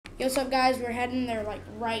Yo, what's up, guys? We're heading there like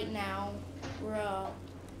right now.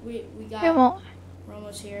 We got. It won't. We're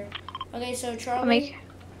almost here. Okay, so Charlie,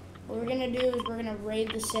 what we're gonna do is we're gonna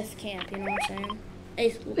raid the Sith camp. You know what I'm saying?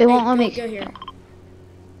 Hey, It won't let me. Go here.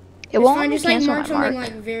 It won't let me Just like cancel mark my something mark.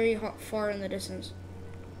 like very far in the distance.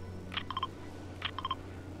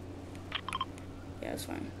 Yeah, that's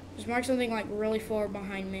fine. Just mark something like really far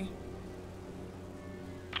behind me.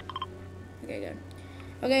 Okay, good.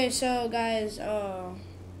 Okay, so guys,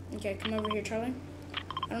 okay, come over here, Charlie.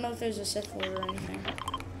 I don't know if there's a Sith Lord or anything.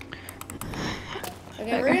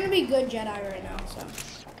 Okay, we're gonna be good Jedi right now, so.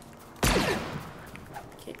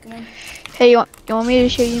 Okay, come on. Hey, you want me to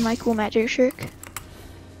show you my cool magic trick?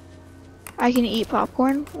 I can eat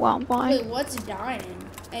popcorn while I'm flying. Wait, what's dying?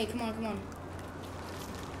 Hey, come on, come on.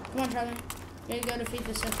 Come on, Charlie. You gotta go defeat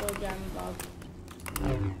the Sith Lord guy, Bob.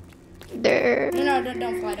 There. No,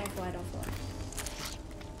 don't fly, don't fly, don't fly.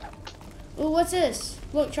 Ooh, what's this?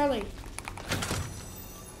 Look, Charlie.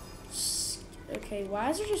 Okay, why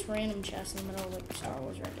is there just random chests in the middle of like Star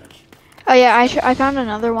Wars wreckage? Oh yeah, I found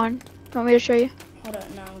another one. Want me to show you? Hold up,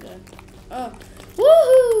 no, I'm good. Oh,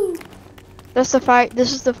 woohoo! That's the fire.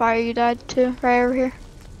 This is the fire you died to, right over here.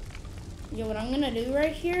 Yo, what I'm gonna do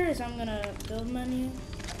right here is I'm gonna build menu.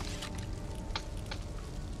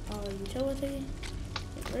 Utility.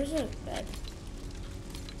 Wait, where's the bed?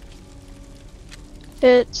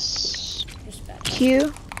 It's Just bed.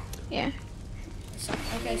 Q. Yeah.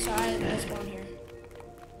 Okay, so I spawn here.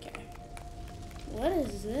 Okay. What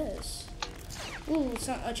is this? Ooh, it's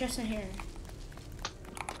not a chest in here.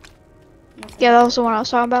 Nothing. Yeah, that was the one I was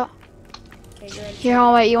talking about. Okay, good. Here, hold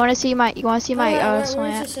on, wait. You want to see my? Where's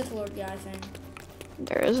slant? the Sith Lord guy thing?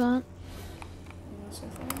 There isn't.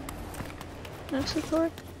 Sith Lord? No Sith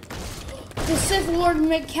Lord. The Sith Lord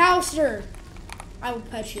McAllister! I will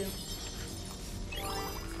pet you. You're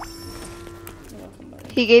welcome,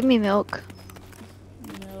 buddy. He gave me milk.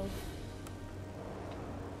 No.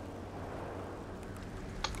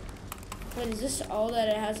 Wait, is this all that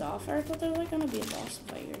it has to offer? I thought there was like gonna be a boss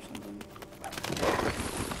fight or something.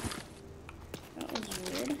 That was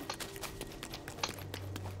weird.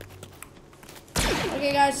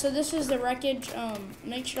 Okay guys, so this is the wreckage.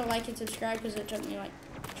 Make sure to like and subscribe because it took me like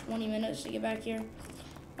 20 minutes to get back here.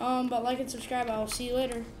 But like and subscribe. I will see you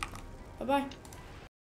later. Bye-bye.